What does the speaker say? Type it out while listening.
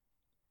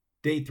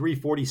Day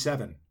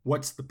 347.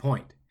 What's the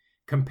point?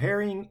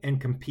 Comparing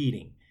and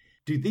competing.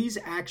 Do these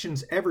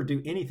actions ever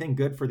do anything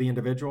good for the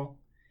individual?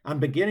 I'm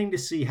beginning to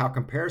see how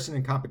comparison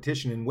and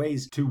competition in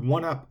ways to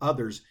one-up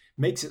others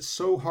makes it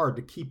so hard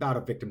to keep out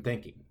of victim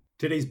thinking.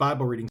 Today's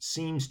Bible reading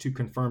seems to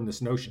confirm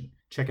this notion.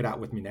 Check it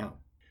out with me now.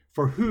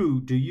 For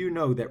who do you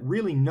know that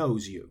really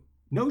knows you,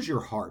 knows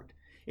your heart?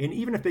 And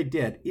even if they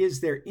did,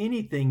 is there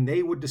anything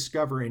they would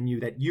discover in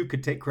you that you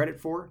could take credit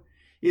for?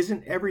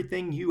 Isn't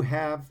everything you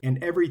have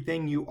and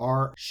everything you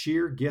are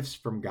sheer gifts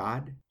from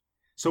God?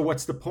 So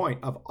what's the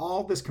point of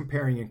all this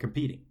comparing and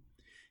competing?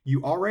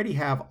 You already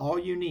have all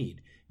you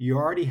need. You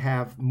already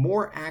have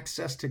more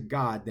access to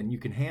God than you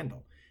can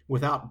handle.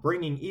 Without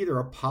bringing either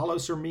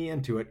Apollos or me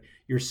into it,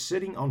 you're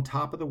sitting on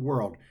top of the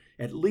world,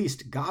 at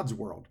least God's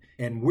world,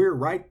 and we're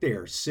right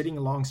there sitting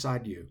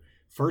alongside you.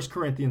 1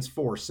 Corinthians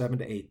 4,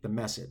 7-8, the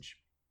Message.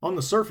 On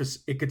the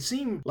surface, it could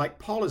seem like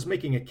Paul is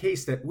making a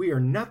case that we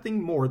are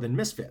nothing more than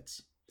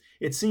misfits.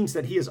 It seems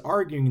that he is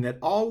arguing that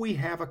all we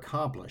have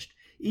accomplished,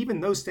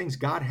 even those things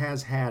God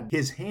has had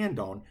his hand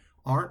on,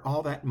 aren't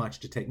all that much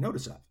to take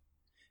notice of.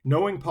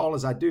 Knowing Paul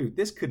as I do,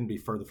 this couldn't be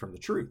further from the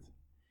truth.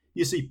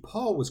 You see,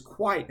 Paul was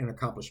quite an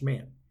accomplished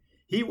man.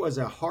 He was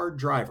a hard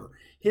driver.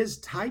 His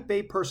type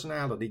A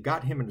personality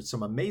got him into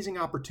some amazing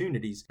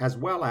opportunities as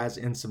well as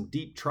in some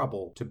deep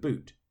trouble to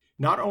boot.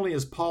 Not only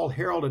is Paul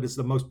heralded as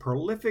the most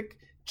prolific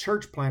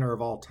church planter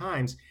of all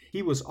times,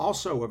 he was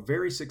also a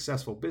very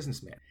successful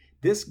businessman.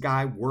 This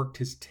guy worked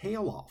his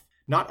tail off.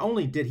 Not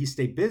only did he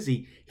stay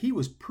busy, he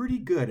was pretty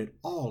good at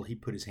all he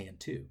put his hand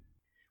to.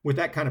 With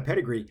that kind of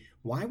pedigree,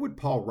 why would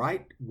Paul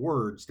write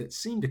words that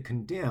seem to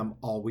condemn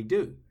all we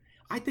do?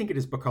 I think it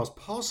is because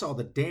Paul saw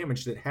the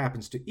damage that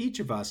happens to each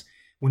of us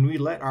when we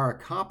let our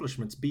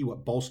accomplishments be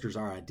what bolsters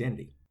our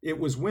identity. It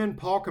was when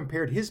Paul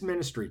compared his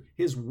ministry,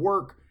 his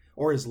work,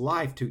 or his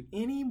life to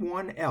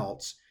anyone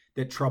else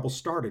that trouble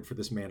started for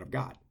this man of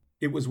God.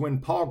 It was when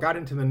Paul got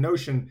into the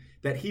notion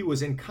that he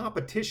was in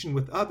competition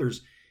with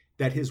others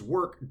that his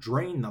work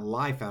drained the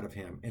life out of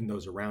him and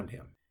those around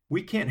him.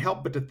 We can't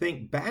help but to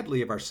think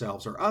badly of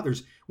ourselves or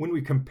others when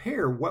we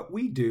compare what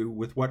we do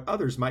with what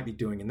others might be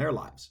doing in their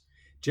lives.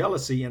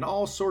 Jealousy and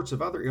all sorts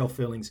of other ill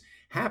feelings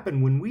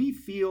happen when we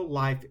feel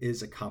life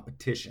is a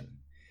competition.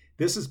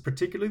 This is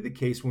particularly the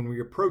case when we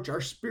approach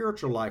our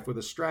spiritual life with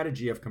a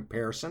strategy of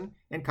comparison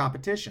and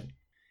competition.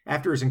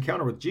 After his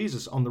encounter with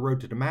Jesus on the road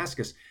to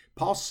Damascus,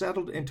 Paul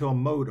settled into a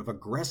mode of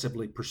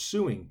aggressively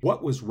pursuing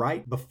what was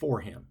right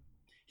before him.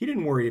 He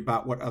didn't worry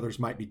about what others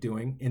might be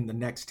doing in the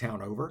next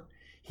town over.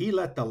 He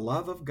let the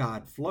love of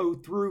God flow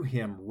through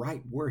him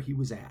right where he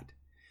was at.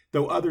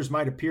 Though others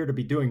might appear to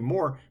be doing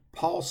more,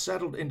 Paul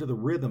settled into the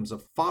rhythms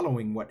of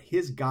following what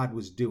his God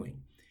was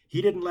doing.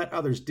 He didn't let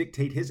others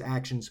dictate his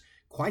actions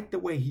quite the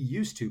way he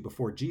used to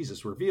before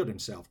Jesus revealed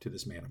himself to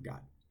this man of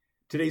God.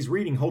 Today's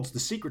reading holds the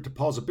secret to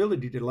Paul's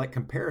ability to let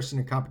comparison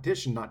and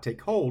competition not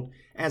take hold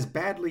as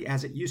badly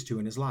as it used to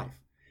in his life.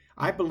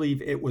 I believe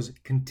it was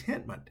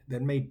contentment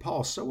that made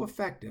Paul so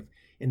effective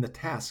in the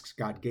tasks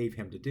God gave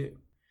him to do.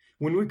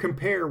 When we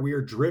compare, we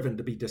are driven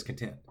to be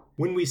discontent.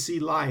 When we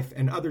see life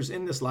and others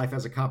in this life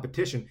as a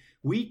competition,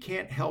 we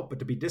can't help but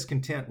to be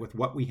discontent with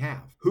what we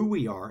have, who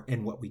we are,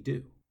 and what we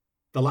do.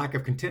 The lack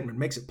of contentment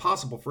makes it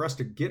possible for us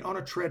to get on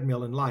a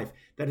treadmill in life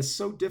that is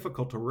so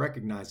difficult to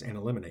recognize and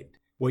eliminate.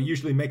 What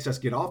usually makes us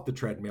get off the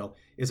treadmill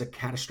is a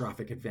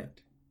catastrophic event,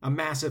 a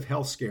massive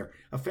health scare,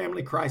 a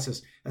family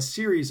crisis, a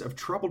series of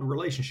troubled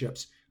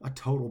relationships, a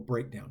total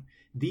breakdown.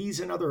 These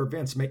and other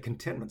events make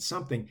contentment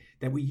something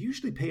that we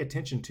usually pay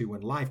attention to when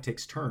life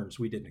takes turns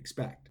we didn't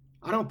expect.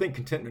 I don't think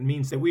contentment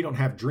means that we don't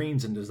have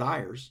dreams and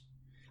desires.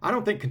 I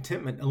don't think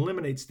contentment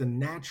eliminates the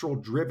natural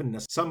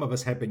drivenness some of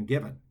us have been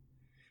given.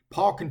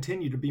 Paul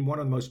continued to be one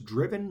of the most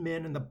driven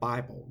men in the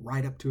Bible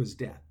right up to his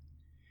death.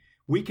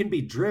 We can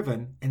be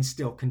driven and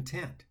still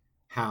content.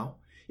 How?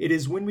 It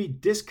is when we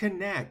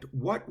disconnect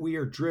what we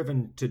are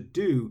driven to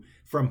do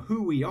from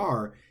who we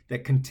are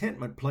that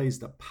contentment plays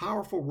the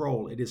powerful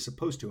role it is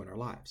supposed to in our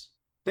lives.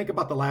 Think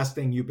about the last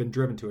thing you've been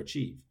driven to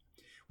achieve.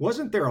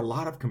 Wasn't there a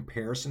lot of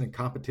comparison and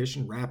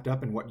competition wrapped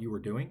up in what you were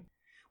doing?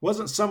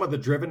 Wasn't some of the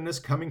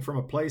drivenness coming from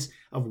a place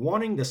of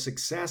wanting the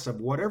success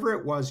of whatever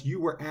it was you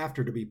were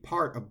after to be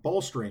part of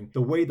bolstering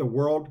the way the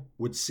world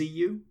would see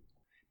you?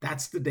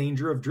 That's the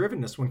danger of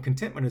drivenness when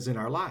contentment is in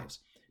our lives.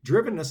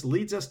 Drivenness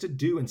leads us to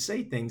do and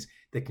say things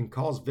that can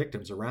cause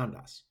victims around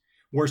us.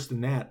 Worse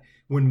than that,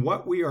 when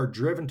what we are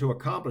driven to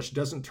accomplish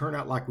doesn't turn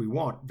out like we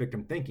want,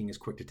 victim thinking is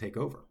quick to take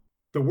over.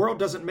 The world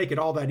doesn't make it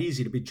all that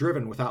easy to be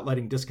driven without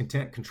letting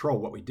discontent control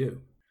what we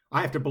do.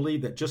 I have to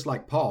believe that just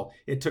like Paul,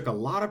 it took a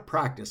lot of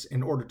practice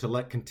in order to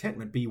let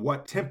contentment be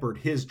what tempered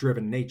his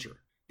driven nature.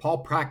 Paul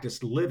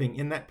practiced living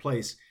in that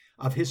place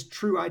of his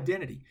true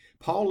identity.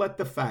 Paul let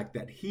the fact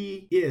that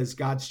he is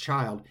God's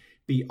child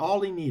be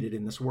all he needed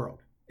in this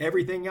world.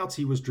 Everything else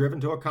he was driven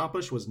to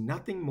accomplish was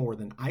nothing more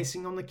than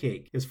icing on the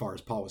cake as far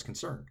as Paul was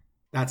concerned.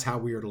 That's how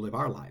we are to live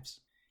our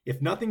lives.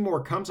 If nothing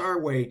more comes our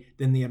way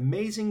than the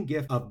amazing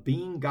gift of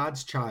being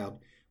God's child,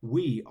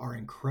 we are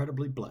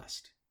incredibly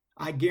blessed.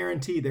 I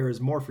guarantee there is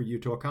more for you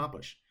to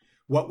accomplish.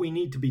 What we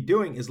need to be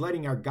doing is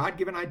letting our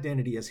God-given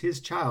identity as His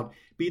child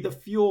be the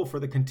fuel for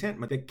the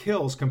contentment that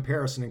kills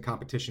comparison and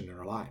competition in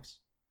our lives.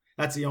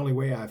 That's the only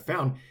way I've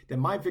found that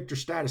my victor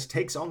status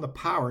takes on the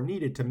power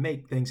needed to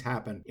make things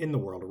happen in the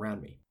world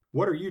around me.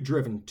 What are you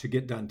driven to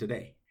get done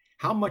today?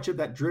 How much of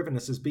that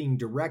drivenness is being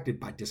directed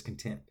by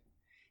discontent?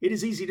 It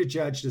is easy to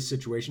judge this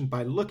situation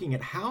by looking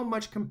at how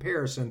much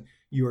comparison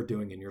you are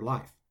doing in your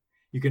life.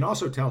 You can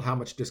also tell how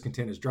much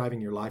discontent is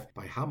driving your life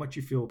by how much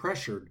you feel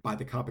pressured by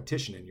the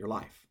competition in your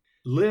life.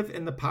 Live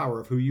in the power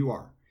of who you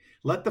are.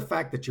 Let the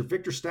fact that your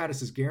victor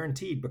status is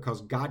guaranteed because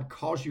God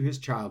calls you His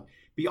child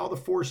be all the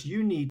force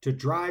you need to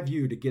drive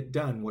you to get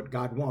done what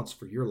God wants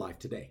for your life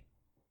today.